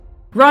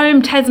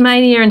Rome,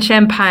 Tasmania and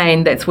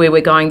Champagne, that's where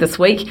we're going this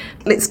week.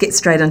 Let's get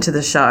straight into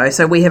the show.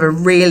 So we have a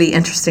really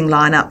interesting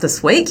lineup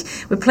this week.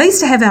 We're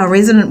pleased to have our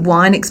resident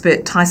wine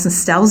expert Tyson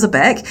Stelzer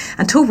back.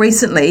 Until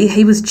recently,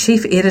 he was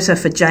chief editor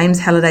for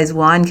James Halliday's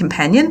Wine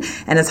Companion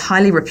and is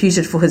highly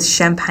reputed for his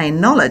champagne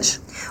knowledge.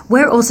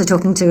 We're also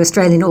talking to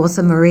Australian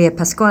author Maria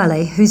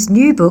Pasquale, whose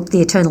new book,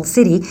 The Eternal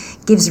City,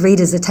 gives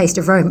readers a taste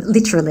of Rome,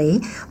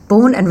 literally.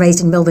 Born and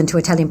raised in Melbourne to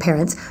Italian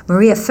parents,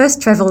 Maria first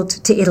travelled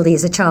to Italy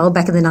as a child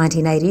back in the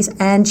 1980s,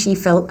 and she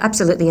fell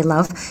absolutely in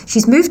love.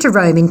 She's moved to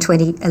Rome in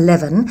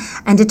 2011,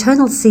 and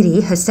Eternal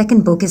City, her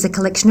second book, is a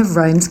collection of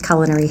Rome's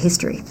culinary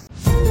history.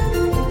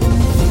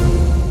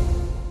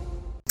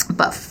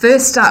 But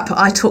first up,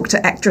 I talked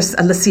to actress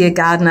Alicia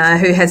Gardner,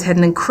 who has had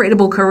an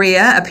incredible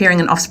career appearing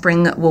in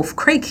Offspring, Wolf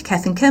Creek,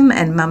 Kath and Kim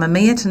and Mamma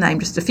Mia, to name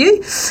just a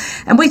few.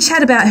 And we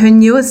chat about her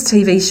newest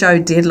TV show,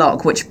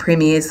 Deadlock, which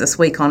premieres this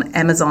week on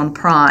Amazon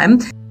Prime.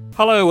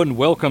 Hello and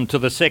welcome to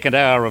the second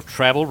hour of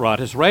Travel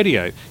Writers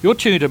Radio. You're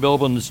tuned to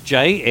Melbourne's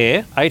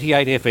J-Air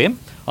 88 FM.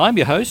 I'm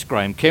your host,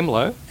 Graham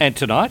Kemlow, and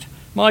tonight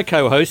my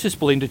co-host is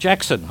Belinda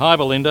Jackson. Hi,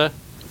 Belinda.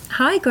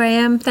 Hi,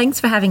 Graham. Thanks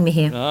for having me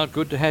here.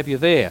 Good to have you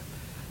there.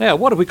 Now,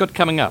 what have we got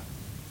coming up?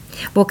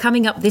 Well,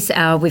 coming up this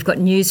hour, we've got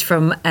news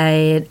from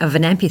an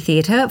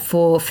amphitheatre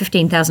for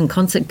 15,000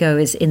 concert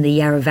goers in the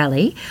Yarra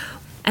Valley.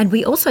 And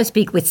we also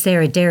speak with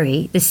Sarah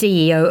Derry, the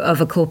CEO of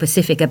Accor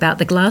Pacific, about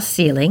the glass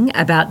ceiling,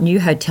 about new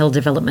hotel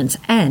developments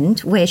and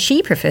where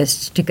she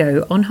prefers to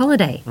go on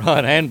holiday.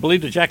 Right, and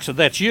Belinda Jackson,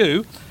 that's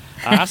you,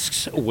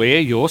 asks where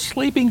you're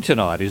sleeping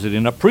tonight. Is it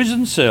in a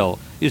prison cell?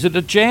 Is it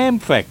a jam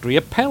factory,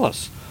 a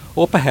palace,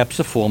 or perhaps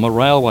a former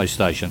railway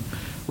station?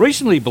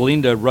 Recently,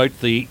 Belinda wrote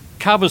the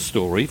cover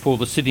story for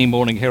the Sydney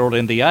Morning Herald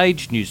and The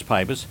Age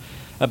newspapers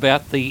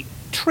about the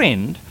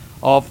trend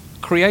of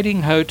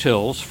creating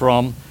hotels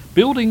from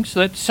buildings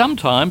that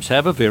sometimes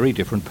have a very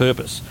different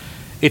purpose.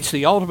 It's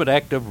the ultimate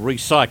act of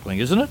recycling,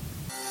 isn't it?